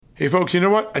Hey, folks, you know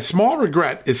what? A small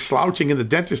regret is slouching in the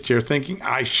dentist chair thinking,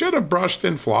 I should have brushed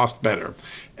and flossed better.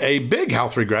 A big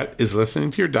health regret is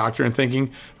listening to your doctor and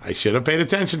thinking, I should have paid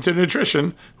attention to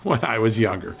nutrition when I was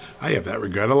younger. I have that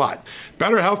regret a lot.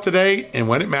 Better health today, and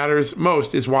when it matters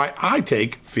most, is why I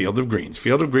take Field of Greens.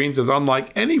 Field of Greens is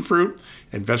unlike any fruit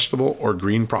and vegetable or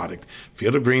green product.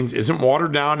 Field of Greens isn't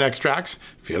watered down extracts.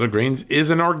 Field of Greens is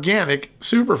an organic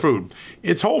superfood.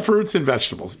 It's whole fruits and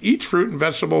vegetables. Each fruit and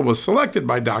vegetable was selected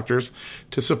by doctors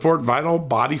to support vital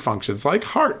body functions like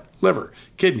heart, liver,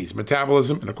 kidneys,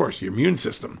 metabolism, and of course, your immune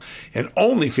system. And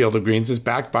only Field of Greens is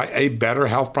backed by a better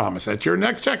health promise. At your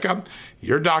next checkup,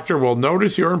 your doctor will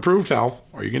notice your improved health,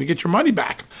 or you're going to get your money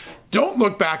back. Don't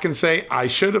look back and say, I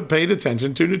should have paid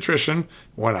attention to nutrition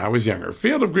when I was younger.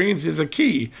 Field of Greens is a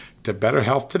key to better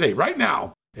health today, right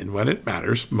now, and when it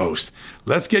matters most.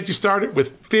 Let's get you started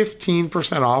with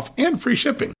 15% off and free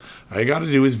shipping. All you got to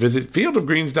do is visit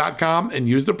fieldofgreens.com and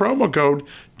use the promo code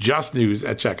JUSTNEWS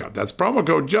at checkout. That's promo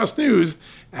code JUSTNEWS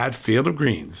at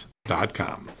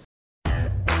fieldofgreens.com.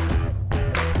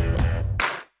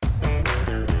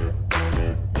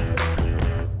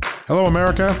 Hello,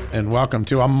 America, and welcome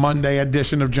to a Monday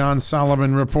edition of John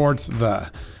Solomon Reports,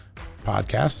 the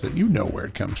podcast that you know where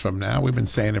it comes from now. We've been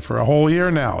saying it for a whole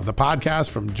year now. The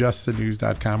podcast from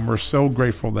justthenews.com. We're so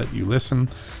grateful that you listen,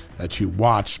 that you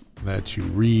watch, that you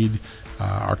read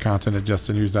our content at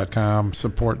justthenews.com,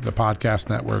 support the podcast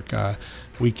network.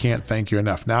 We can't thank you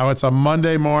enough. Now it's a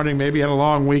Monday morning. Maybe you had a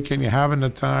long weekend. You're having a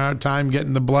time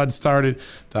getting the blood started,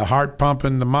 the heart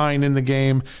pumping, the mind in the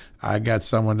game. I got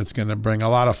someone that's going to bring a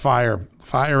lot of fire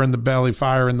in the belly,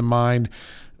 fire in the mind.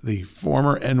 The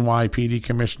former NYPD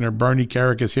Commissioner Bernie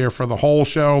Kerik is here for the whole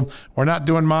show. We're not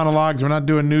doing monologues. We're not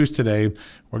doing news today.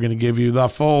 We're going to give you the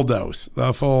full dose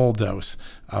of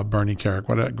Bernie Kerik.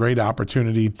 What a great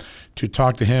opportunity to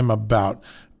talk to him about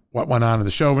what went on in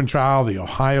the Chauvin trial, the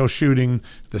Ohio shooting,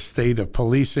 the state of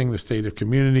policing, the state of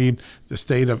community, the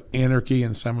state of anarchy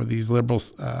in some of these liberal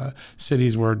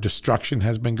cities where destruction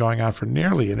has been going on for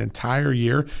nearly an entire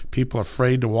year. People are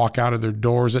afraid to walk out of their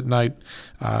doors at night.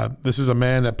 This is a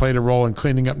man that played a role in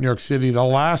cleaning up New York City the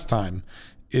last time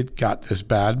it got this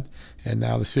bad. And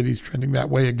now the city's trending that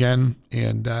way again.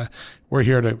 And we're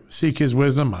here to seek his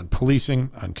wisdom on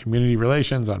policing, on community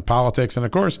relations, on politics. And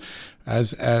of course,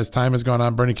 as time has gone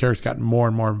on, Bernie Kerik's gotten more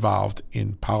and more involved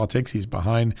in politics. He's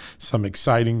behind some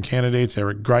exciting candidates.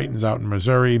 Eric Greitens out in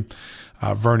Missouri,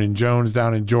 Vernon Jones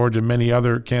down in Georgia, many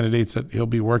other candidates that he'll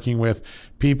be working with.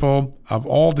 People of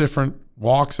all different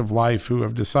walks of life who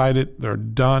have decided they're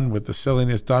done with the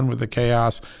silliness, done with the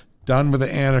chaos, done with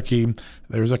the anarchy.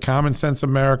 There's a common sense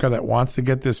America that wants to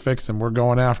get this fixed, and we're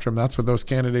going after them. That's where those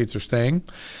candidates are staying.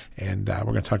 And we're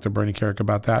going to talk to Bernie Kerik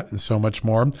about that and so much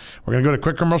more. We're going to go to a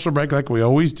quick commercial break like we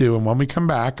always do. And when we come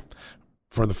back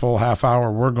for the full half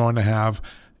hour, we're going to have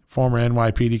former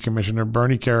NYPD Commissioner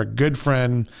Bernie Kerik, good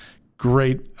friend,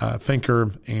 great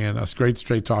thinker, and a great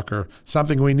straight talker.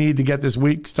 Something we need to get this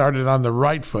week started on the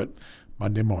right foot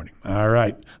Monday morning. All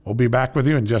right. We'll be back with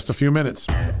you in just a few minutes.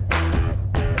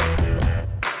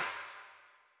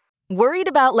 Worried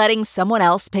about letting someone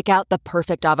else pick out the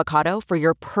perfect avocado for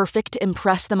your perfect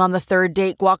impress them on the third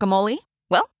date guacamole?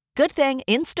 Well, good thing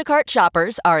Instacart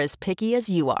shoppers are as picky as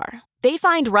you are. They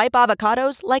find ripe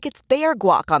avocados like it's their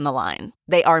guac on the line.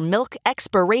 They are milk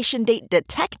expiration date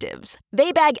detectives.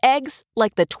 They bag eggs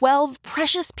like the 12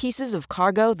 precious pieces of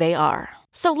cargo they are.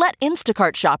 So let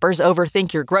Instacart shoppers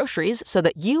overthink your groceries so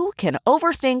that you can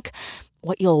overthink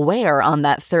what you'll wear on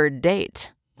that third date.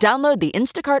 Download the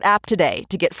Instacart app today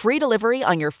to get free delivery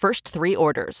on your first 3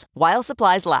 orders, while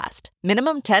supplies last.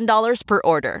 Minimum $10 per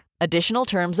order. Additional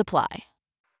terms apply.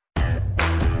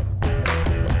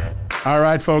 All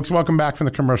right, folks, welcome back from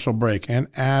the commercial break. And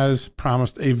as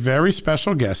promised, a very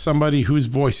special guest, somebody whose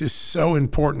voice is so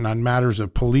important on matters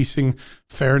of policing,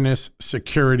 fairness,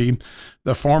 security.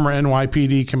 The former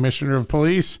NYPD Commissioner of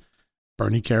Police,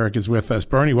 Bernie Kerik, is with us.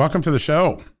 Bernie, welcome to the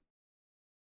show.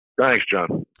 Thanks,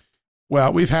 John.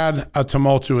 Well, we've had a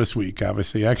tumultuous week,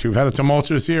 obviously. Actually, we've had a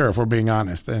tumultuous year, if we're being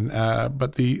honest. And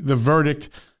but the verdict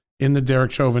in the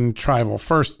Derek Chauvin trial.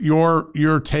 First,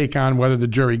 your take on whether the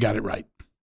jury got it right.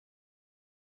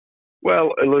 Well,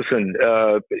 listen,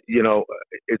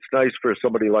 it's nice for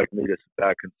somebody like me to sit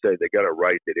back and say they got it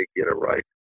right, they didn't get it right.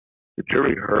 The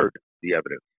jury heard the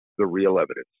evidence, the real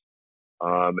evidence.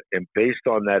 And based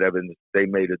on that evidence, they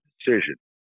made a decision.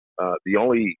 The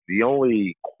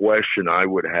only question I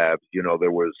would have,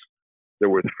 there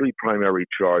were 3 primary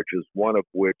charges, one of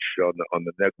which on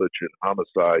the negligent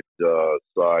homicide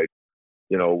side,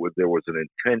 there was an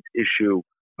intent issue.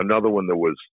 Another one, there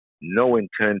was no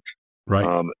intent. Right.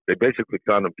 They basically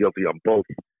found him guilty on both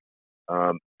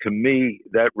To me,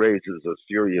 that raises a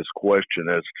serious question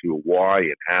as to why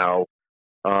and how.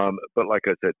 But like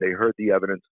I said, they heard the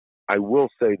evidence. I will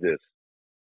say this.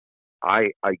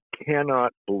 I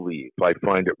cannot believe, I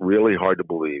find it really hard to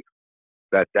believe,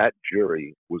 that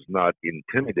jury was not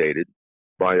intimidated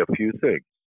by a few things.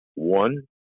 One,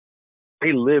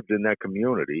 they lived in that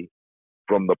community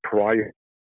from the prior,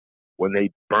 when they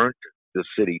burnt the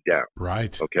city down.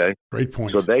 Right. Okay. Great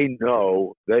point. So they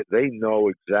know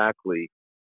exactly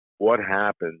what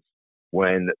happens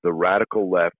when the radical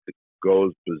left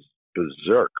goes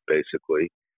berserk,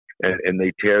 basically, and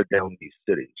they tear down these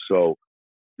cities. So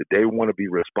did they want to be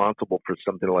responsible for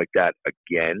something like that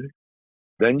again?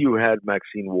 Then you had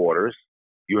Maxine Waters.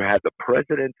 You had the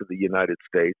President of the United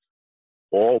States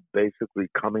all basically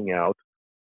coming out,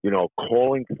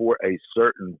 calling for a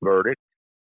certain verdict.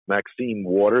 Maxine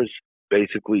Waters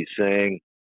basically saying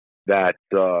that,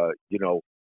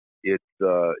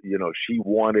 she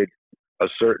wanted a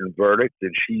certain verdict,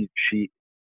 and she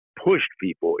pushed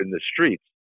people in the streets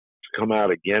to come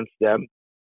out against them.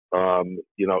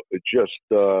 It's just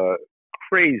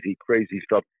crazy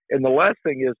stuff. And the last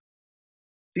thing is,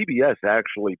 CBS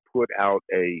actually put out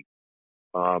a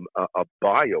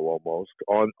bio almost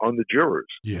on the jurors,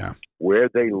 where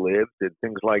they lived and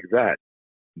things like that.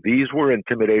 These were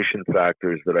intimidation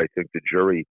factors that I think the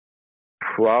jury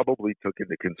probably took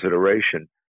into consideration.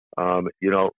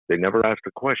 They never asked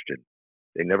a question.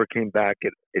 They never came back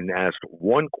and asked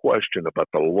one question about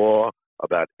the law,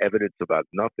 about evidence, about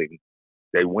nothing.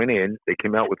 They went in, they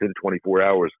came out within 24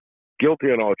 hours, guilty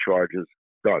on all charges,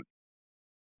 done.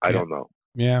 I don't know.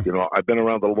 Yeah. I've been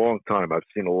around a long time. I've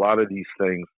seen a lot of these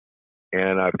things,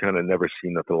 and I've kind of never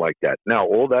seen nothing like that. Now,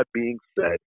 all that being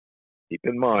said, keep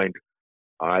in mind,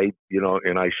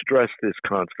 and I stress this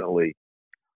constantly,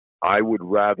 I would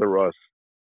rather us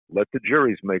let the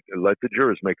jurors make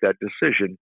that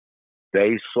decision.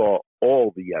 They saw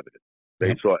all the evidence.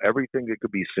 They saw everything that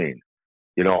could be seen.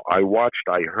 I watched,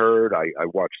 I heard, I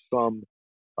watched some,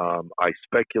 I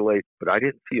speculate, but I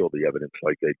didn't see all the evidence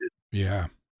like they did. Yeah.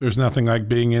 There's nothing like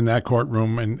being in that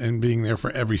courtroom and being there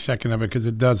for every second of it, because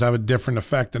it does have a different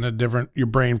effect and your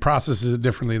brain processes it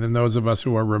differently than those of us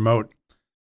who are remote.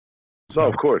 So,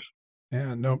 of course.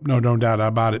 Yeah, no doubt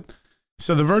about it.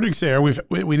 So the verdict's there. We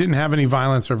didn't have any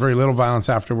violence or very little violence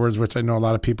afterwards, which I know a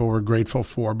lot of people were grateful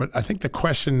for. But I think the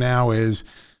question now is,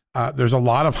 there's a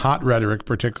lot of hot rhetoric,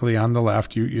 particularly on the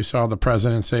left. You saw the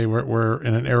president say we're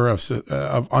in an era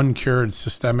of uncured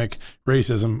systemic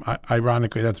racism.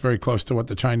 Ironically, that's very close to what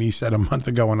the Chinese said a month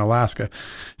ago in Alaska.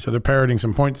 So they're parroting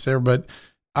some points there. But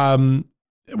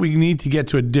we need to get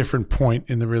to a different point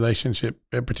in the relationship,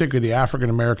 particularly the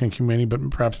African-American community,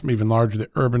 but perhaps even larger, the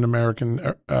urban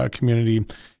American community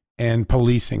and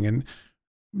policing. And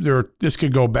this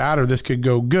could go bad or this could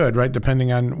go good, right?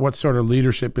 Depending on what sort of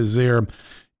leadership is there.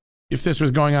 If this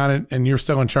was going on and you're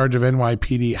still in charge of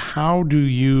NYPD, how do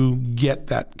you get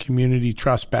that community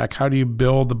trust back? How do you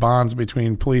build the bonds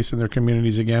between police and their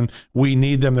communities again? We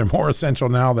need them. They're more essential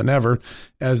now than ever,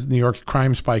 as New York's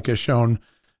crime spike has shown.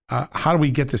 How do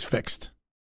we get this fixed?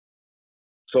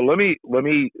 So let me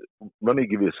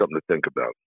give you something to think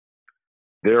about.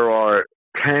 There are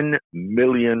 10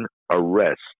 million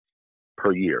arrests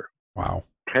per year. Wow.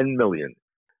 10 million.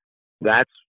 That's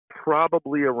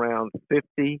probably around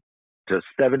 50 to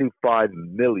 75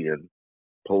 million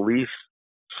police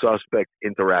suspect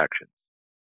interactions.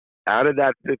 Out of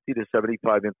that 50 to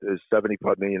 75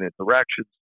 million interactions,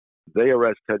 they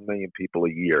arrest 10 million people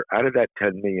a year. Out of that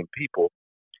 10 million people,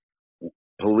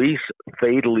 police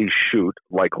fatally shoot,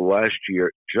 like last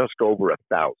year, just over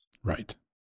 1,000. Right.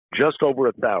 Just over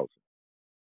 1,000.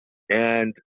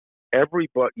 And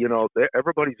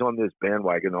everybody's on this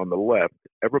bandwagon on the left.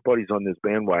 Everybody's on this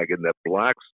bandwagon that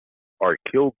blacks are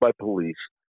killed by police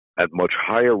at much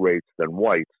higher rates than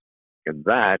whites, and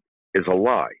that is a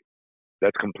lie.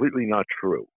 That's completely not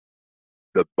true.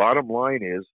 The bottom line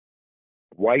is,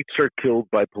 whites are killed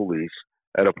by police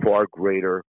at a far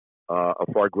greater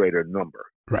number.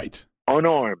 Right.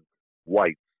 Unarmed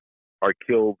whites are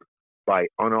killed by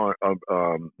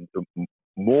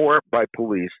more by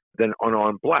police than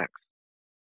unarmed blacks.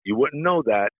 You wouldn't know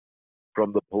that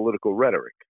from the political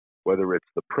rhetoric, whether it's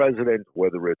the president,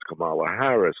 whether it's Kamala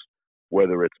Harris,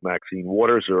 whether it's Maxine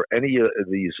Waters or any of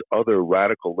these other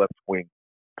radical left-wing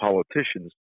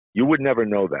politicians. You would never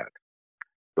know that.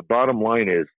 The bottom line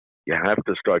is, you have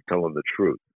to start telling the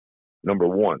truth. Number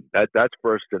one, that's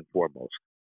first and foremost.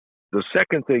 The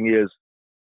second thing is,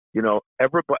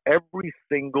 every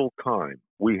single time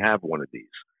we have one of these,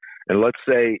 and let's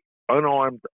say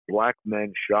unarmed black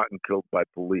men shot and killed by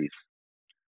police,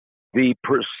 the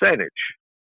percentage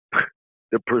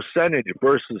the percentage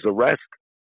versus arrest,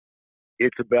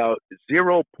 it's about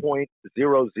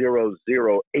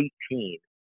 0.00018.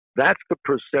 That's the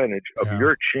percentage of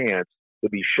your chance to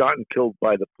be shot and killed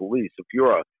by the police if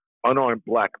you're an unarmed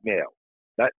black male.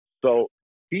 So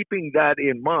keeping that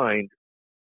in mind,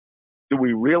 do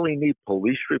we really need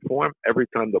police reform every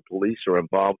time the police are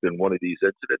involved in one of these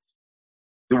incidents?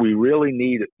 Do we really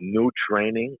need new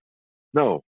training?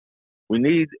 No. We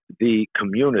need the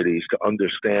communities to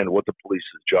understand what the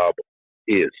police's job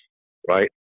is,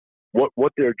 right?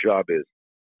 What their job is.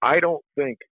 I don't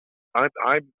think I'm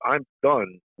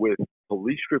done with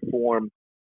police reform,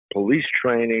 police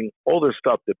training, all the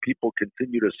stuff that people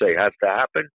continue to say has to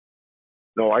happen.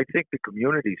 No, I think the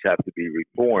communities have to be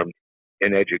reformed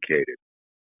and educated.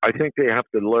 I think they have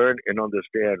to learn and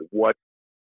understand what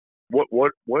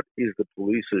is the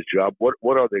police's job? What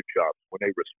are their jobs when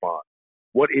they respond?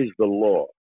 What is the law?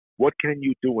 What can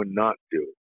you do and not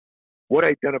do? What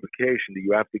identification do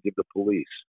you have to give the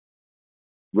police?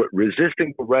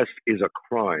 Resisting arrest is a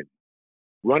crime.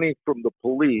 Running from the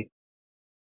police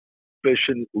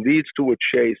leads to a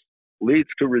chase, leads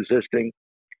to resisting.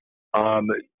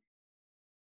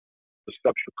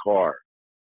 Stop your car.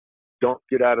 Don't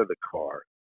get out of the car.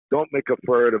 Don't make a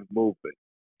furtive movement.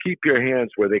 Keep your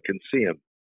hands where they can see them.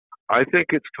 I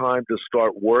think it's time to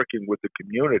start working with the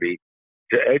community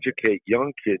to educate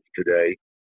young kids today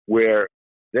where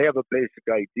they have a basic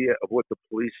idea of what the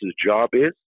police's job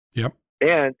is. Yep.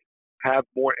 And have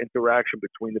more interaction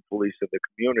between the police and the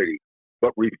community.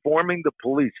 But reforming the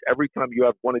police every time you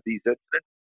have one of these incidents,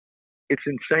 it's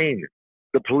insane.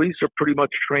 The police are pretty much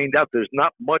trained out. There's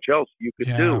not much else you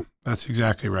can do. That's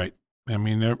exactly right. I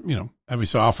mean, every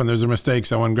so often there's a mistake.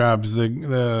 Someone grabs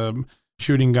the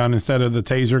shooting gun instead of the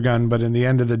taser gun. But in the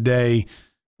end of the day,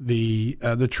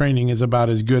 the training is about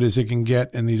as good as it can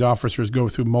get, and these officers go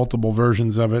through multiple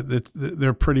versions of it.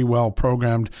 They're pretty well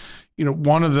programmed.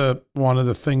 One of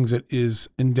the things that is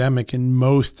endemic in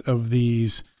most of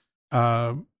these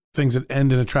things that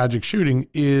end in a tragic shooting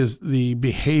is the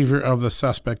behavior of the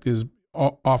suspect is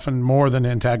often more than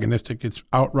antagonistic. It's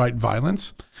outright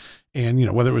violence.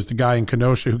 And, whether it was the guy in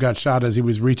Kenosha who got shot as he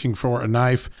was reaching for a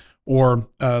knife, or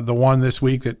the one this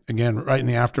week that, again, right in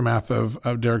the aftermath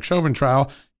of Derek Chauvin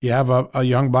trial, you have a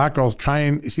young black girl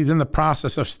she's in the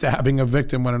process of stabbing a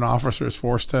victim when an officer is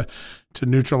forced to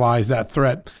neutralize that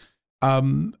threat.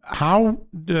 Given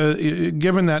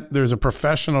that there's a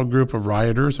professional group of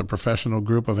rioters, a professional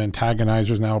group of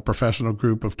antagonizers, now a professional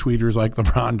group of tweeters like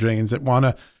LeBron James that want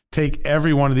to take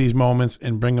every one of these moments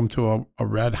and bring them to a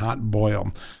red hot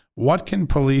boil, what can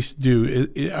police do?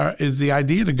 Is the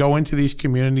idea to go into these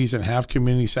communities and have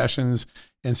community sessions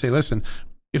and say, listen,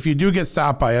 if you do get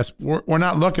stopped by us, we're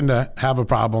not looking to have a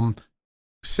problem.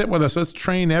 Sit with us. Let's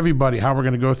train everybody how we're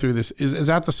going to go through this. Is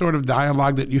that the sort of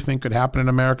dialogue that you think could happen in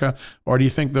America? Or do you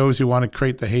think those who want to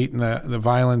create the hate and the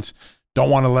violence don't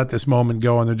want to let this moment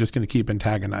go and they're just going to keep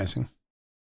antagonizing?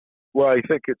 Well, I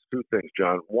think it's two things,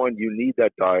 John. One, you need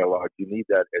that dialogue. You need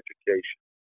that education.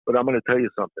 But I'm going to tell you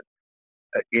something.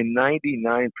 In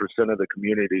 99% of the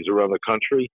communities around the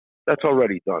country, that's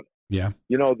already done. Yeah.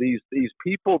 These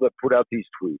people that put out these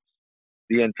tweets,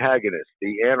 the antagonists,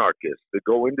 the anarchists that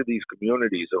go into these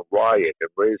communities and riot and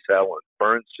raise hell and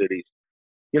burn cities,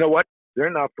 you know what? They're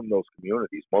not from those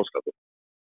communities, most of them.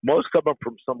 Most of them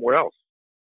from somewhere else.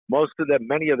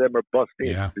 Many of them are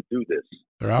busted to do this.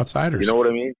 They're outsiders. You know what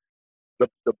I mean? They're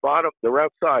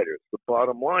outsiders. The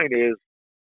bottom line is,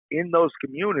 in those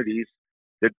communities,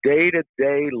 the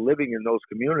day-to-day living in those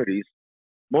communities,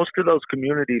 most of those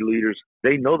community leaders,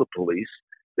 they know the police.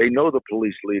 They know the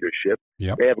police leadership.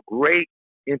 Yep. They have great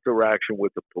interaction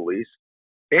with the police.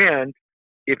 And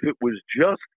if it was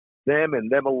just them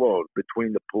and them alone,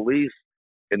 between the police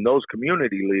and those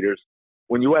community leaders,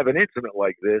 when you have an incident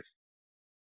like this,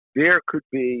 there could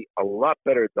be a lot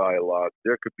better dialogue.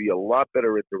 There could be a lot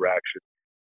better interaction.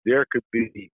 There could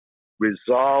be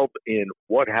resolve in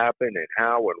what happened and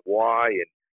how and why and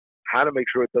how to make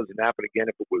sure it doesn't happen again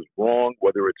if it was wrong,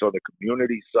 whether it's on the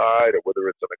community side or whether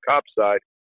it's on the cop side.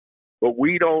 But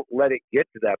we don't let it get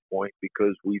to that point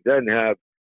because we then have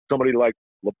somebody like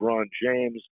LeBron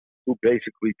James who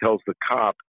basically tells the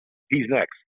cop he's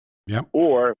next. Yep.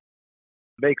 Or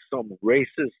makes some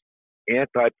racist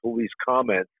anti-police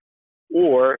comment,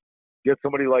 or get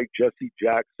somebody like Jesse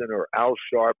Jackson or Al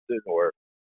Sharpton or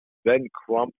Ben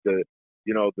Crump, the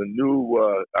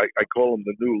new, I call him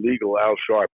the new legal Al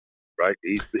Sharpton, right?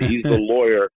 He's the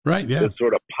lawyer right, yeah. that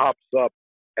sort of pops up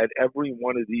at every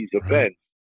one of these events.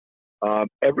 Right.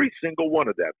 Every single one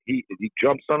of them. He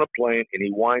jumps on a plane and he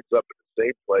winds up in the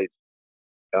same place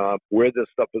where this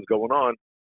stuff is going on.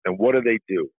 And what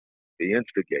do? they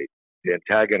instigate, they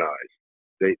antagonize,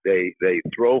 they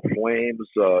throw flames,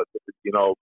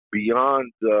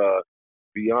 beyond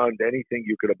anything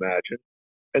you could imagine.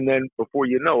 And then before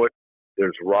you know it,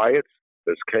 there's riots,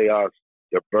 there's chaos,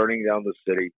 they're burning down the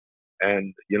city,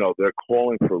 and they're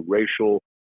calling for racial.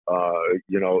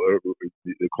 They're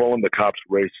calling the cops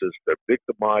racist. They're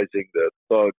victimizing the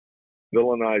thugs,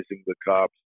 villainizing the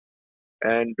cops,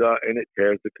 and it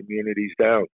tears the communities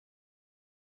down.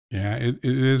 Yeah, it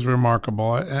is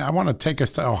remarkable. I want to take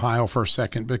us to Ohio for a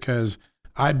second because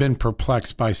I've been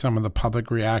perplexed by some of the public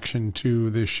reaction to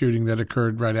the shooting that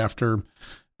occurred right after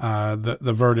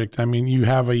the verdict. I mean, you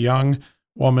have a young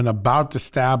woman about to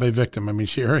stab a victim. I mean,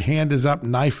 her hand is up,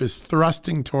 knife is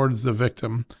thrusting towards the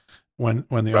victim when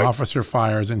the Right. officer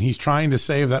fires, and he's trying to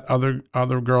save that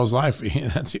other girl's life.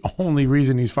 That's the only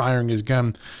reason he's firing his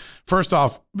gun. First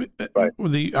off,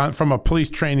 Right. From a police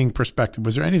training perspective,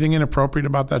 was there anything inappropriate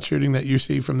about that shooting that you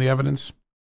see from the evidence?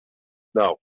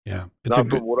 No, Yeah, it's not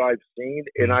from what I've seen,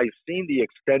 and I've seen the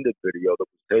extended video that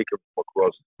was taken from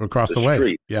across the the way.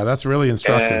 street. Yeah, that's really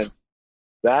instructive.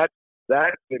 And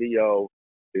that video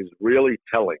is really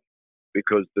telling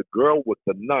because the girl with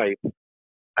the knife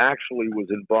actually was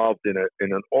involved in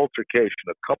an altercation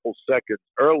a couple seconds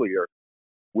earlier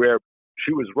where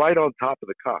she was right on top of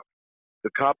the cop. The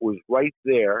cop was right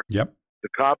there. Yep. The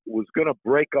cop was going to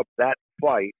break up that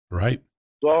fight, Right.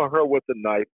 saw her with the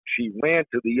knife. She ran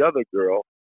to the other girl,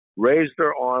 raised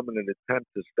her arm in an attempt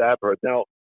to stab her. Now,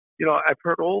 I've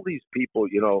heard all these people,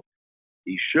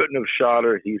 he shouldn't have shot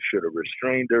her. He should have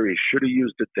restrained her. He should have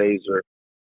used a taser.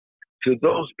 To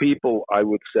those people, I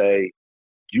would say,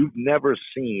 you've never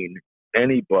seen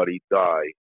anybody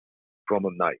die from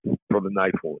a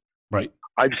knife wound. Right.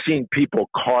 I've seen people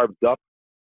carved up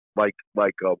like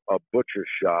a butcher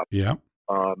shop, Yeah.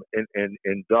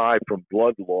 and die from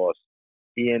blood loss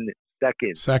in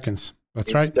seconds. Seconds.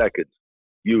 That's right. Seconds.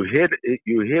 You hit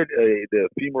the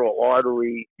femoral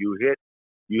artery. You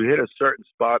hit a certain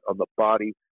spot on the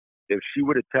body. If she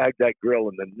would have tagged that girl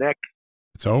in the neck,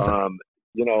 It's over.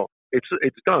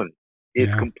 it's done. It's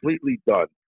Yeah. completely done.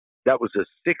 That was a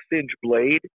 6-inch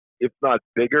blade, if not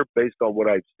bigger, based on what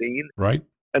I've seen. Right.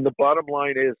 And the bottom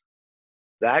line is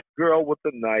that girl with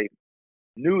the knife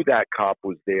knew that cop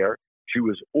was there. She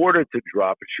was ordered to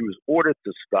drop it. She was ordered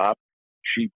to stop.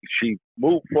 She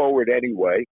moved forward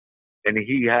anyway, and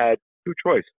he had two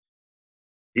choices.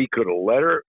 He could have let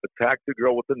her attack the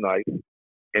girl with the knife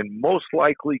and most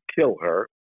likely kill her,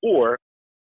 or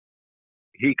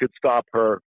he could stop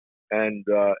her and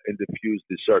diffuse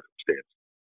the circumstance.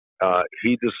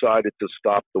 He decided to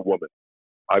stop the woman.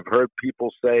 I've heard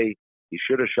people say he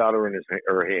should have shot her in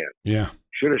her hand. Yeah.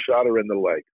 Should have shot her in the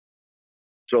leg.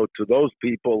 So to those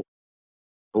people,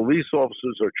 police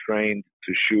officers are trained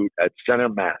to shoot at center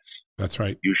mass. That's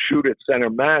right. You shoot at center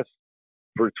mass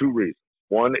for two reasons.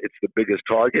 One, it's the biggest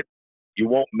target. You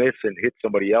won't miss and hit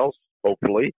somebody else,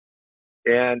 hopefully.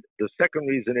 And the second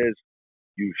reason is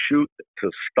you shoot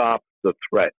to stop the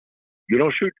threat. You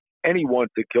don't shoot anyone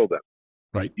to kill them.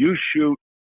 Right. You shoot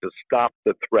to stop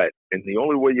the threat. And the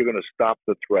only way you're going to stop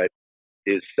the threat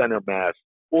is center mass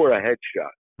or a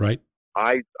headshot. Right.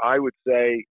 I would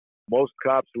say most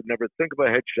cops would never think of a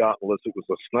headshot unless it was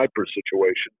a sniper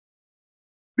situation.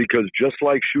 Because just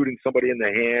like shooting somebody in the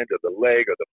hand or the leg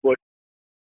or the foot,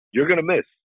 you're going to miss.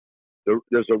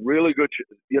 There's a really good,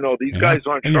 these guys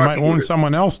aren't. And you might wound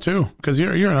someone else too, because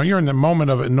you're in the moment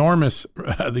of enormous.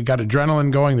 They got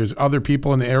adrenaline going. There's other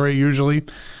people in the area usually.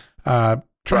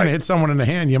 Trying to hit someone in the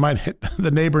hand, you might hit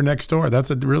the neighbor next door. That's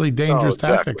a really dangerous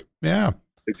tactic. Yeah,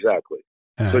 exactly.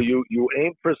 So you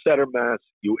aim for center mass,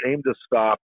 you aim to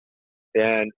stop,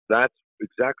 and that's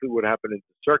exactly what happened in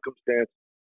the circumstance.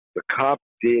 The cop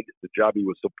did the job he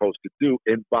was supposed to do,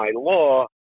 and by law,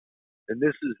 and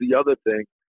this is the other thing.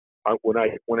 When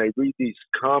I read these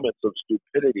comments of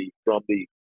stupidity from the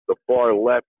far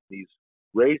left, these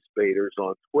race baiters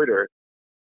on Twitter,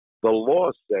 the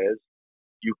law says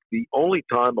the only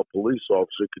time a police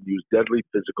officer can use deadly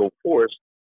physical force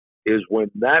is when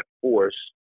that force,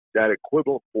 that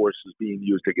equivalent force, is being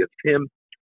used against him,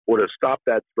 or to stop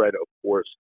that threat of force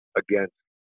against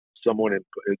someone in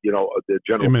the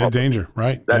general imminent public. danger,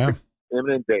 right? That's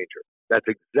imminent danger. That's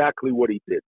exactly what he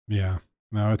did. Yeah.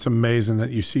 No, it's amazing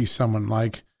that you see someone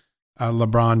like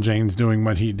LeBron James doing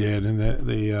what he did, and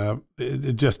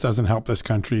it just doesn't help this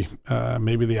country.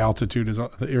 Maybe the altitude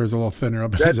the air is a little thinner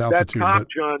up at his altitude.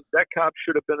 That cop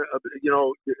should have been,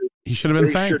 he should have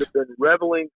been thanked. Should have been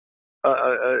reveling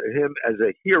him as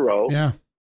a hero. Yeah.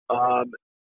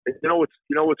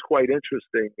 What's quite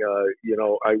interesting.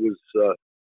 I was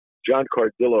John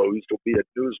Cardillo, who used to be at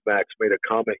Newsmax, made a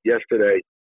comment yesterday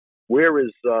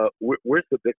where's the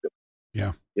victim?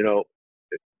 Yeah. You know,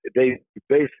 they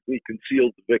basically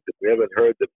concealed the victim. We haven't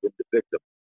heard from the victim.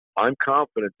 I'm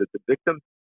confident that the victim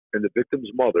and the victim's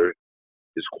mother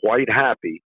is quite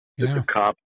happy that the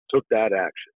cop took that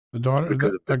action. The daughter,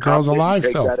 Because if that the girl's cop didn't alive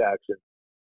take still. that action,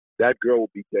 that girl will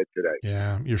be dead today.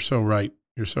 Yeah, you're so right.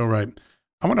 You're so right.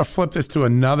 I want to flip this to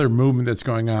another movement that's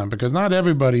going on, because not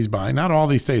everybody's buying, not all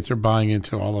these states are buying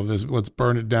into all of this. Let's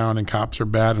burn it down and cops are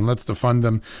bad and let's defund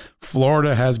them.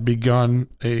 Florida has begun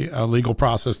a legal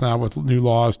process now with new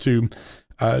laws to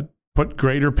put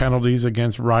greater penalties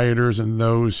against rioters and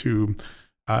those who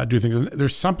do things. And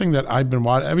there's something that I've been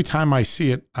watching. Every time I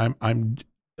see it, I'm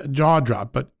jaw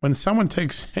drop. But when someone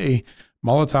takes a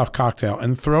Molotov cocktail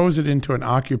and throws it into an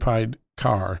occupied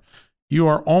car, you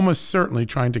are almost certainly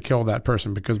trying to kill that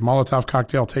person, because Molotov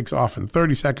cocktail takes off in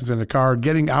 30 seconds in the car.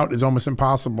 Getting out is almost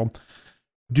impossible.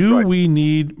 Do we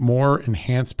need more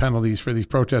enhanced penalties for these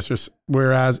protesters?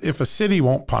 Whereas if a city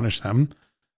won't punish them,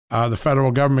 the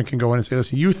federal government can go in and say,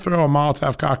 listen, you throw a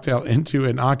Molotov cocktail into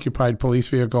an occupied police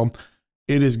vehicle,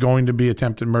 it is going to be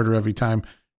attempted murder every time.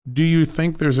 Do you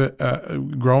think there's a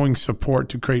growing support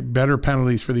to create better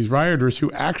penalties for these rioters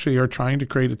who actually are trying to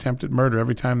create attempted murder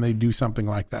every time they do something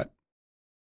like that?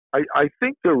 I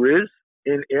think there is,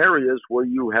 in areas where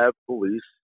you have police,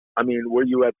 where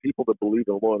you have people that believe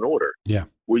in law and order. Yeah.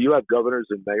 Where you have governors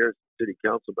and mayors, city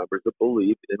council members that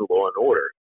believe in law and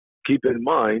order. Keep in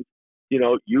mind,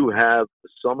 you have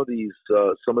some of these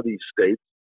states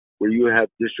where you have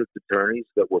district attorneys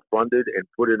that were funded and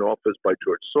put in office by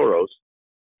George Soros.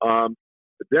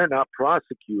 They're not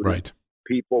prosecuting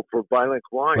people for violent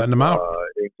crime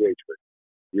engagement.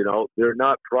 They're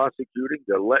not prosecuting.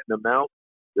 They're letting them out.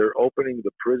 They're opening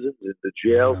the prisons and the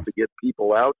jails to get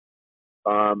people out.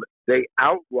 They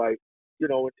outright,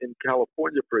 in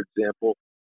California, for example,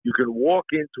 you can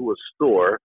walk into a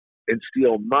store and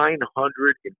steal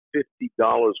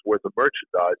 $950 worth of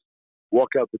merchandise,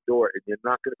 walk out the door, and you're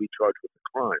not going to be charged with the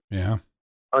crime. Yeah.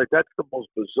 All right, that's the most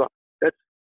bizarre.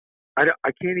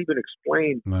 I can't even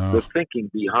explain the thinking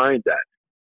behind that.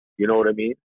 You know what I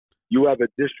mean? You have a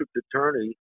district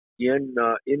attorney in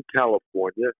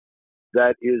California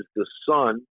that is the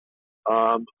son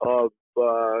of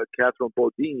Catherine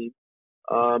Bodine,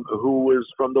 who was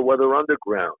from the Weather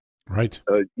Underground. Right.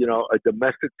 A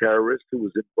domestic terrorist who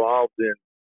was involved in,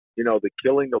 the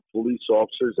killing of police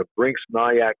officers, of Brinks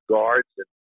Nyack guards,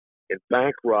 and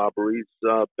bank robberies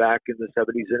back in the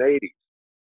 70s and 80s.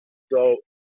 So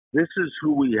this is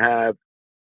who we have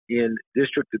in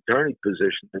district attorney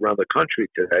positions around the country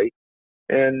today.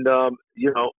 And,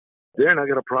 they're not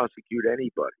going to prosecute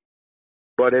anybody.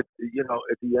 But at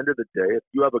the end of the day, if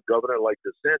you have a governor like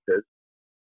DeSantis,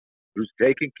 who's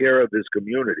taking care of his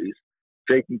communities,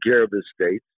 taking care of his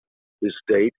state,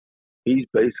 he's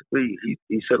basically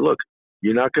he said, look,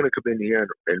 you're not going to come in here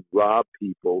and rob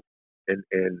people and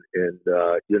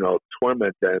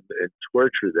torment them and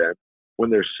torture them when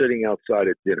they're sitting outside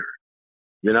at dinner.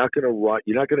 You're not going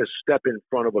to step in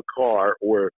front of a car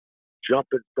or jump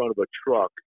in front of a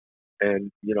truck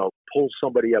and pull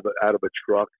somebody out of a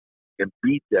truck and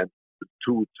beat them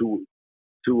to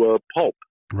a pulp,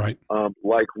 right?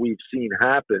 Like we've seen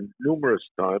happen numerous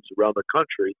times around the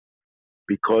country,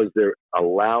 because they're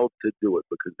allowed to do it,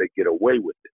 because they get away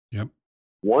with it. Yep.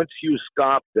 Once you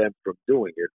stop them from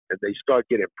doing it and they start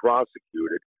getting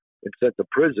prosecuted and sent to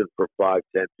prison for 5,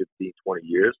 10, 15, 20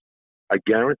 years, I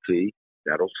guarantee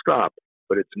that'll stop.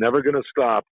 But it's never going to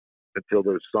stop until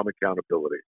there's some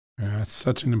accountability. That's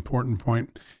such an important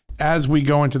point. As we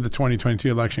go into the 2022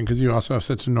 election, because you also have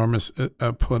such enormous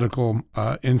political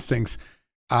instincts,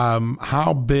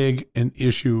 how big an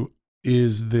issue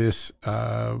is this?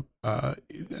 Not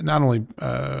only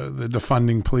the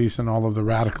defunding police and all of the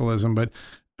radicalism, but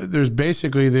there's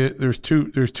basically there's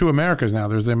two Americas now.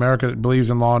 There's the America that believes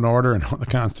in law and order and the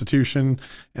Constitution,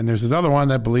 and there's this other one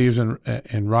that believes in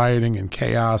rioting and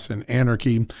chaos and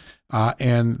anarchy.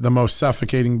 And the most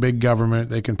suffocating big government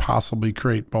they can possibly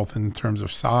create, both in terms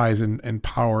of size and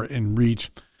power and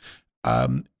reach.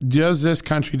 Does this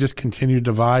country just continue to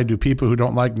divide? Do people who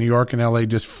don't like New York and LA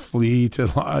just flee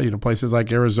to places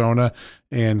like Arizona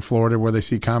and Florida where they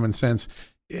see common sense?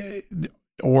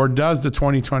 Or does the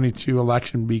 2022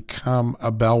 election become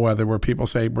a bellwether where people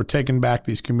say, we're taking back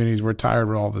these communities, we're tired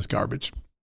of all this garbage?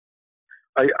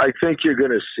 I think you're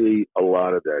going to see a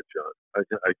lot of that, John.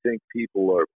 I think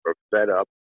people are fed up.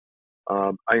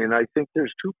 And I think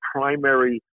there's two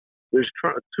primary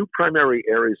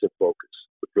areas of focus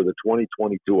for the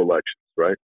 2022 elections,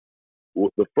 right?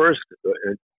 The first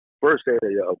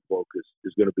area of focus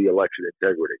is going to be election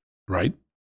integrity. Right.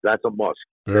 That's a must.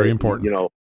 Very important.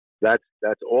 That's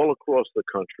all across the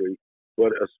country,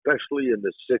 but especially in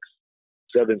the 6,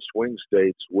 7 swing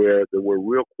states where there were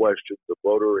real questions of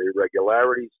voter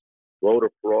irregularities, voter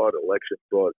fraud, election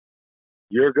fraud.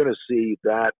 You're going to see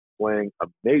that playing a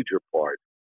major part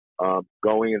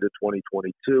going into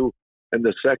 2022. And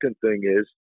the second thing is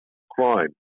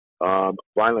crime,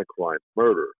 violent crime,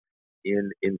 murder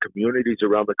in communities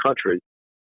around the country,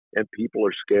 and people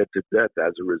are scared to death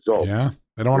as a result. Yeah,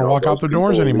 they don't want to walk out their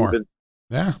doors anymore.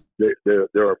 Yeah,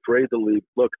 they're afraid to leave.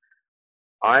 Look,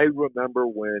 I remember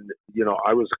when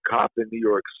I was a cop in New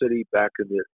York City back in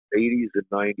the 80s and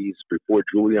 90s before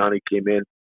Giuliani came in,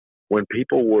 when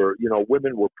people were,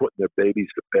 women were putting their babies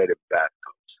to bed in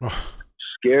bathtubs,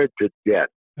 scared to death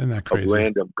isn't that crazy? Of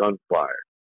random gunfire,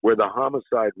 where the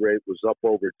homicide rate was up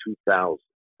over 2,000.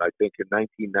 I think in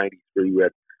 1993 we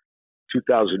had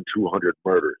 2,200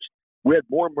 murders. We had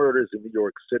more murders in New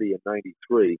York City in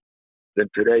 93 than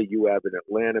today you have in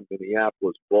Atlanta,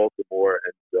 Minneapolis, Baltimore,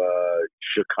 and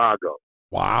Chicago.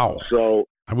 Wow. So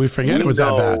we forget it was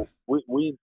that bad.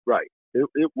 Right.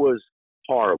 It was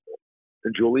horrible.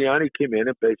 And Giuliani came in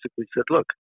and basically said, look,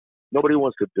 nobody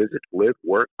wants to visit, live,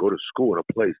 work, go to school in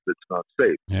a place that's not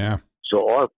safe. Yeah. So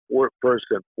our first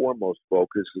and foremost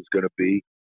focus is going to be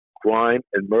crime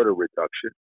and murder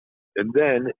reduction. And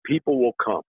then people will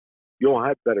come. You'll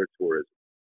have better tourism.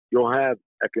 You'll have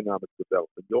economic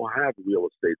development. You'll have real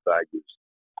estate values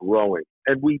growing.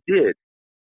 And we did.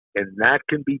 And that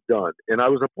can be done. And I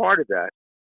was a part of that.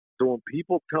 So when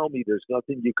people tell me there's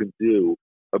nothing you can do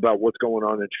about what's going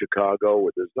on in Chicago,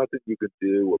 or there's nothing you can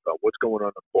do about what's going on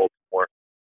in Baltimore,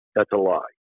 that's a lie.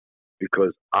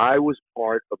 Because I was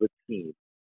part of a team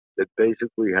that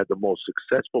basically had the most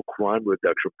successful crime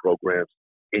reduction programs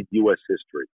in U.S.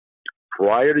 history.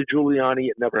 Prior to Giuliani,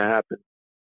 it never happened.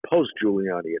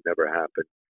 Post-Giuliani, it never happened.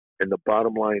 And the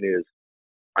bottom line is,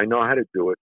 I know how to do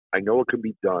it. I know it can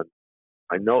be done.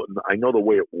 I know the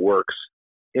way it works.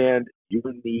 And you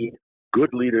need good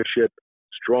leadership,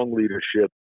 strong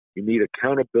leadership. You need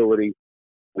accountability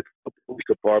with the police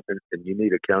department, and you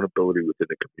need accountability within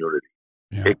the community.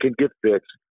 Yeah. It can get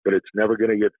fixed, but it's never going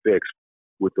to get fixed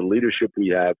with the leadership we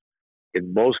have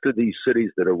in most of these cities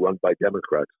that are run by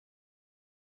Democrats.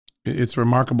 It's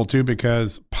remarkable, too,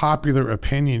 because popular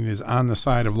opinion is on the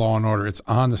side of law and order. It's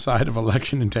on the side of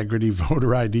election integrity,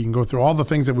 voter ID. You can go through all the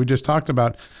things that we just talked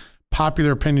about.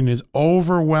 Popular opinion is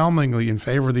overwhelmingly in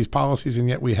favor of these policies, and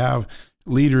yet we have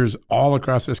leaders all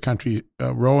across this country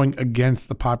rowing against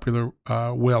the popular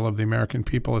will of the American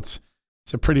people. It's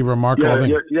a pretty remarkable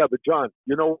thing. Yeah, but John,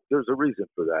 there's a reason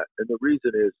for that. And the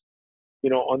reason is,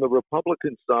 on the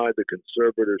Republican side, the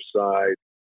conservative side,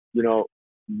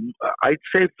 I'd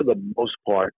say for the most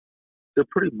part, they're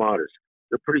pretty modest.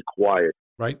 They're pretty quiet.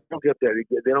 Right. They don't get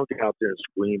out there and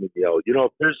scream and yell.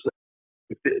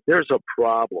 If there's a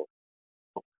problem,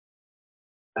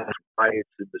 riots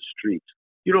in the streets.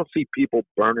 You don't see people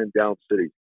burning down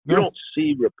cities. No. You don't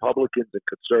see Republicans and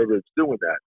conservatives doing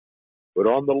that. But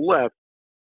on the left,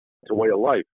 it's a way of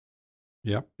life.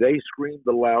 Yep. They scream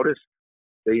the loudest.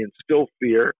 They instill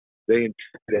fear. They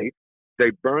intimidate.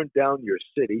 They burn down your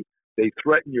city. They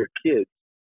threaten your kids.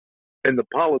 And the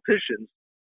politicians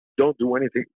don't do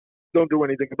anything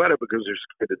about it because they're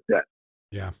scared to death.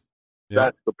 Yeah.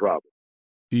 That's the problem.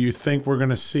 Do you think we're going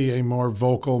to see a more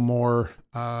vocal, more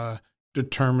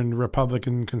determined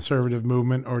Republican conservative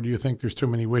movement, or do you think there's too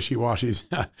many wishy-washies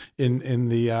in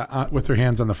the with their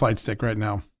hands on the flight stick right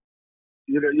now?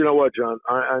 You know what, John?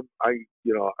 I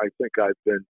think I've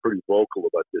been pretty vocal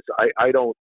about this.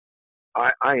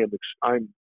 I'm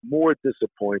more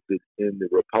disappointed in the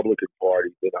Republican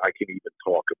Party than I can even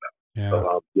talk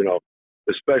about. Yeah.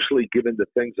 Especially given the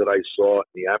things that I saw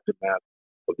in the aftermath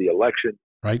of the election.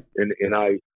 Right. And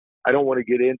I don't want to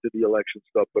get into the election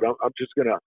stuff, but I'm just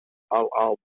gonna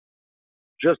I'll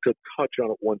just to touch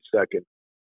on it 1 second.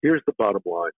 Here's the bottom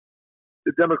line: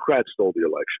 the Democrats stole the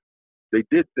election. They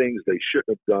did things they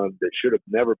shouldn't have done. They should have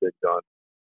never been done,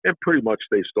 and pretty much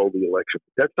they stole the election.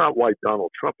 That's not why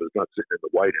Donald Trump is not sitting in the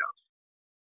White House.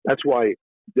 That's why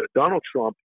Donald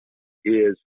Trump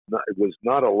was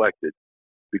not elected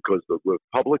because the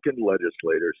Republican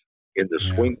legislators in the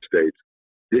swing states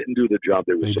didn't do the job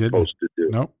they were supposed to do.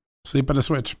 Nope. Sleep at a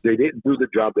switch. They didn't do the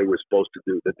job they were supposed to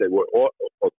do, that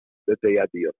they had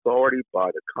the authority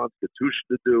by the Constitution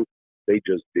to do. They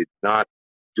just did not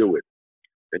do it.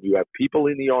 And you have people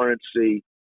in the RNC,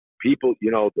 people,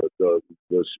 the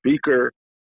speaker,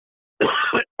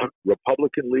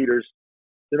 Republican leaders,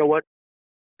 you know what?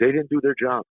 They didn't do their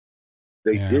job.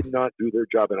 They did not do their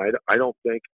job. And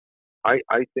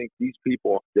I think these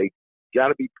people, they got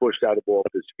to be pushed out of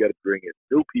office. You got to bring in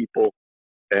new people.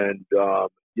 And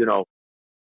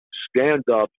stand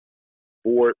up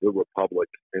for the Republic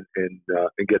and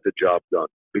get the job done.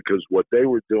 Because what they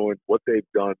were doing, what they've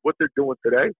done, what they're doing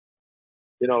today,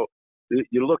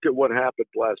 you look at what happened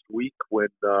last week when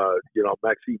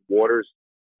Maxine Waters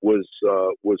was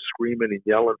screaming and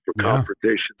yelling for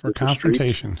confrontation. For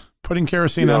confrontation, putting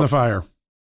kerosene on the fire.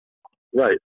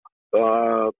 Right.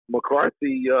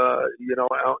 McCarthy, out in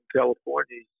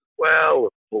California, well,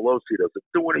 if Pelosi doesn't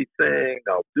do anything,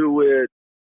 I'll do it.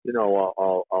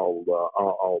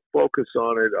 I'll focus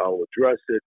on it. I'll address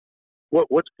it.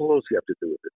 What's Pelosi have to do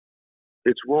with it?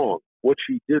 It's wrong. What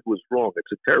she did was wrong.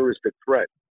 It's a terroristic threat.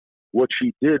 What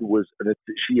she did was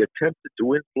she attempted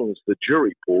to influence the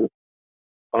jury pool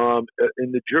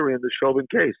in the jury in the Chauvin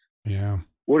case. Yeah.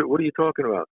 What are you talking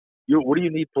about? What do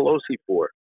you need Pelosi for?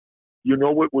 You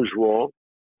know what was wrong?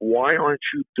 Why aren't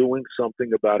you doing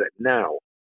something about it now?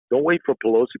 Don't wait for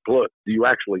Pelosi. Do you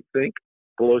actually think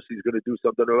Pelosi's going to do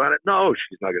something about it? No,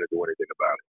 she's not going to do anything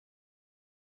about it.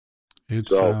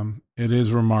 It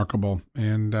is remarkable.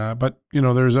 And, but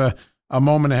there's a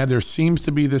moment ahead. There seems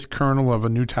to be this kernel of a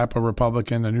new type of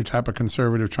Republican, a new type of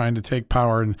conservative trying to take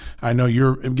power. And I know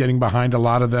you're getting behind a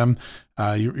lot of them.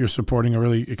 You're supporting a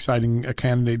really exciting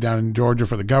candidate down in Georgia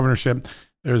for the governorship.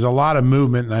 There's a lot of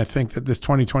movement. And I think that this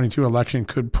 2022 election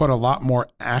could put a lot more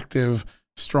active,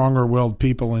 stronger willed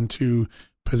people into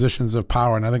positions of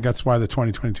power. And I think that's why the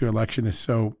 2022 election is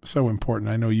so important.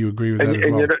 I know you agree with that as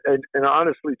well. And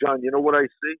honestly, John, you know what I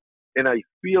see? And I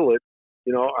feel it.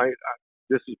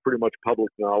 This is pretty much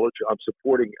public knowledge. I'm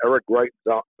supporting Eric Greitens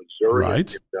out in Missouri.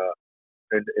 Right.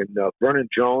 And Vernon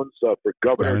Jones for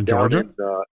governor down in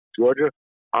Georgia.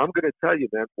 I'm going to tell you,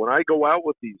 man, when I go out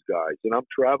with these guys and I'm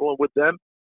traveling with them,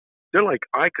 they're like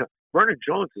icons. Vernon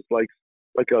Jones is like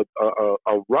a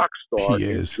rock star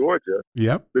in Georgia.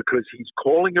 Yep. Because he's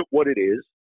calling it what it is.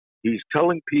 He's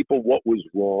telling people what was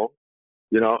wrong.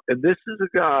 And this is a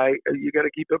guy, you got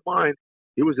to keep in mind,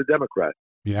 he was a Democrat.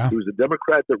 Yeah. He was a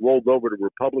Democrat that rolled over to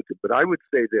Republican. But I would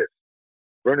say this,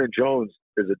 Vernon Jones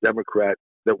is a Democrat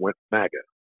that went MAGA.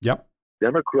 Yep.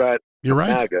 Democrat. You're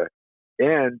right. MAGA.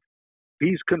 And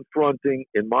he's confronting,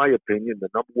 in my opinion, the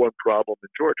number one problem in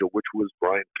Georgia, which was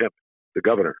Brian Kemp, the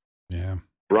governor. Yeah.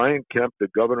 Brian Kemp, the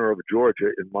governor of Georgia,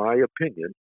 in my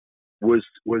opinion, was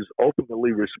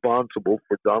ultimately responsible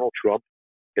for Donald Trump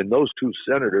and those two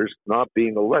senators not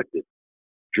being elected,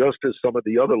 just as some of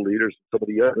the other leaders in some of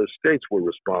the other states were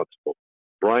responsible.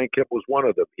 Brian Kemp was one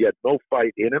of them. He had no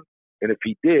fight in him, and if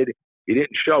he did, he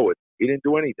didn't show it. He didn't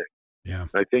do anything. Yeah.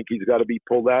 I think he's got to be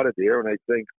pulled out of there, and I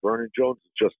think Vernon Jones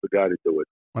is just the guy to do it.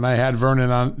 When I had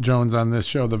Vernon Jones on this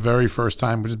show the very first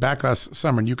time, which was back last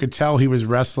summer, and you could tell he was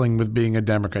wrestling with being a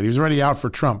Democrat. He was already out for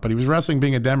Trump, but he was wrestling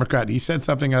being a Democrat. He said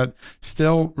something that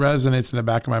still resonates in the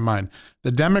back of my mind.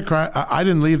 I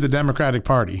didn't leave the Democratic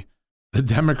Party. The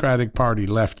Democratic Party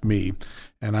left me.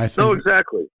 And I think... No,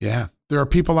 exactly. Yeah. There are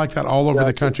people like that all over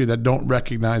the country that don't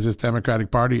recognize this Democratic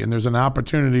Party, and there's an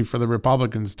opportunity for the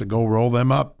Republicans to go roll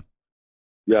them up.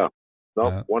 Yeah.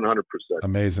 No, 100%.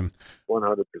 Amazing.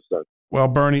 100%. Well,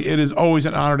 Bernie, it is always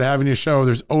an honor to have you on your show.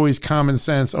 There's always common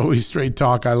sense, always straight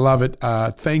talk. I love it.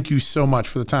 Thank you so much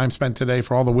for the time spent today,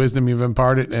 for all the wisdom you've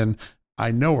imparted, and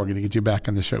I know we're going to get you back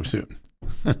on the show soon.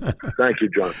 Thank you,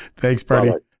 John. Thanks,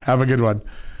 Bernie. Bye-bye. Have a good one.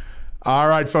 All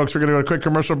right, folks, we're going to go to a quick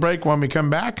commercial break. When we come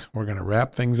back, we're going to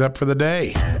wrap things up for the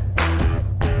day.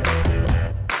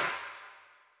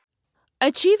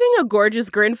 Achieving a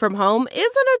gorgeous grin from home isn't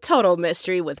a total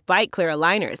mystery with Byte Clear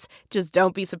aligners. Just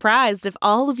don't be surprised if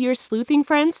all of your sleuthing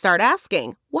friends start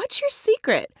asking, "What's your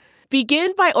secret?"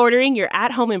 Begin by ordering your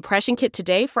at-home impression kit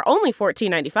today for only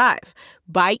 $14.95.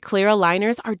 Byte Clear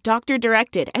aligners are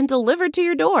doctor-directed and delivered to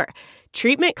your door.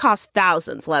 Treatment costs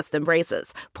thousands less than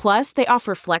braces. Plus, they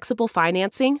offer flexible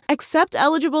financing, accept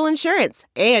eligible insurance,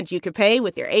 and you can pay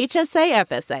with your HSA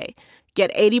FSA.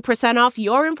 Get 80% off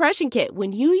your impression kit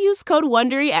when you use code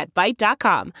WONDERY at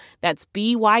Byte.com. That's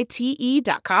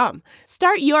BYTE.com.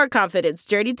 Start your confidence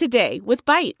journey today with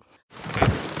Byte.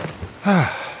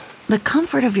 The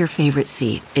comfort of your favorite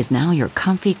seat is now your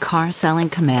comfy car selling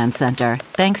command center,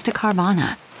 thanks to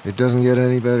Carvana. It doesn't get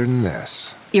any better than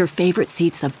this. Your favorite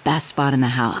seat's the best spot in the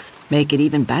house. Make it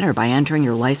even better by entering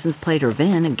your license plate or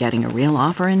VIN and getting a real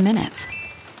offer in minutes.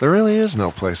 There really is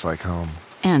no place like home.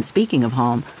 And speaking of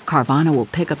home, Carvana will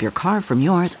pick up your car from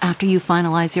yours after you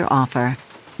finalize your offer.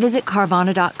 Visit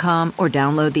Carvana.com or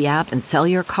download the app and sell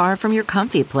your car from your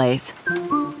comfy place.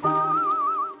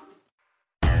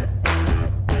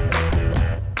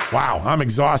 Wow, I'm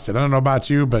exhausted. I don't know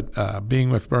about you, but being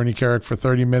with Bernie Kerik for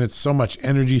 30 minutes, so much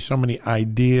energy, so many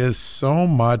ideas, so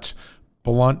much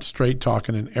blunt, straight talk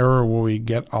in an era where we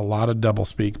get a lot of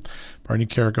doublespeak. Bernie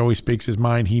Kerik always speaks his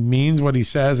mind. He means what he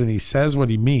says, and he says what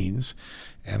he means.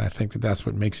 And I think that that's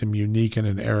what makes him unique in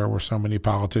an era where so many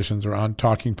politicians are on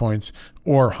talking points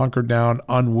or hunkered down,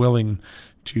 unwilling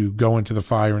to go into the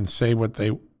fire and say what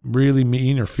they really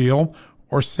mean or feel,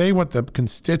 or say what the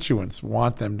constituents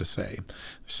want them to say.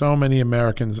 So many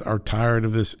Americans are tired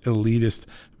of this elitist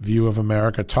view of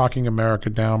America, talking America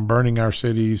down, burning our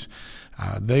cities.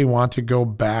 They want to go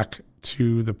back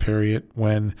to the period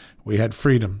when we had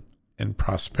freedom and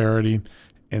prosperity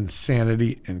and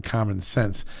sanity and common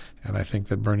sense. And I think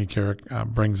that Bernie Kerik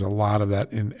brings a lot of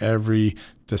that in every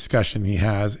discussion he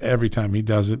has. Every time he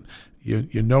does it,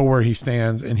 you know where he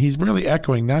stands. And he's really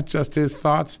echoing not just his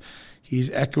thoughts,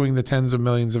 he's echoing the tens of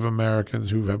millions of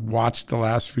Americans who have watched the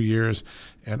last few years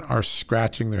and are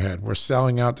scratching their head. We're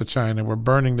selling out to China. We're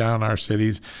burning down our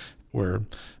cities. We're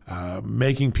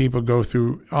making people go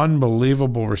through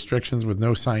unbelievable restrictions with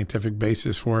no scientific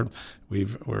basis for it.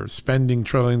 We're spending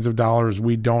trillions of dollars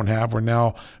we don't have. We're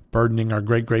now burdening our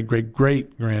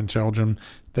great-great-great-great-grandchildren.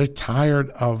 They're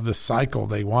tired of the cycle.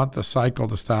 They want the cycle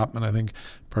to stop. And I think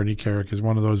Bernie Kerik is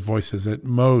one of those voices that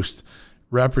most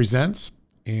represents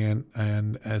and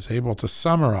is able to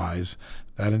summarize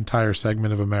that entire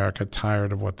segment of America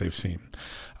tired of what they've seen.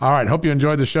 All right, hope you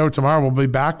enjoyed the show. Tomorrow we'll be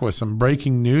back with some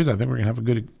breaking news. I think we're going to have a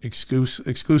good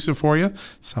exclusive for you,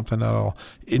 something that'll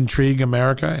intrigue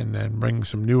America and then bring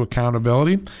some new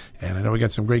accountability. And I know we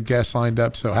got some great guests lined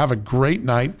up, so have a great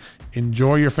night.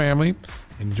 Enjoy your family.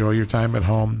 Enjoy your time at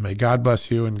home. May God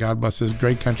bless you, and God bless this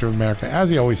great country of America,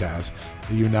 as he always has,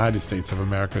 the United States of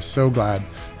America. So glad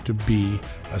to be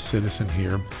a citizen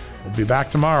here. We'll be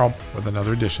back tomorrow with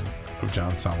another edition of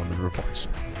John Solomon Reports.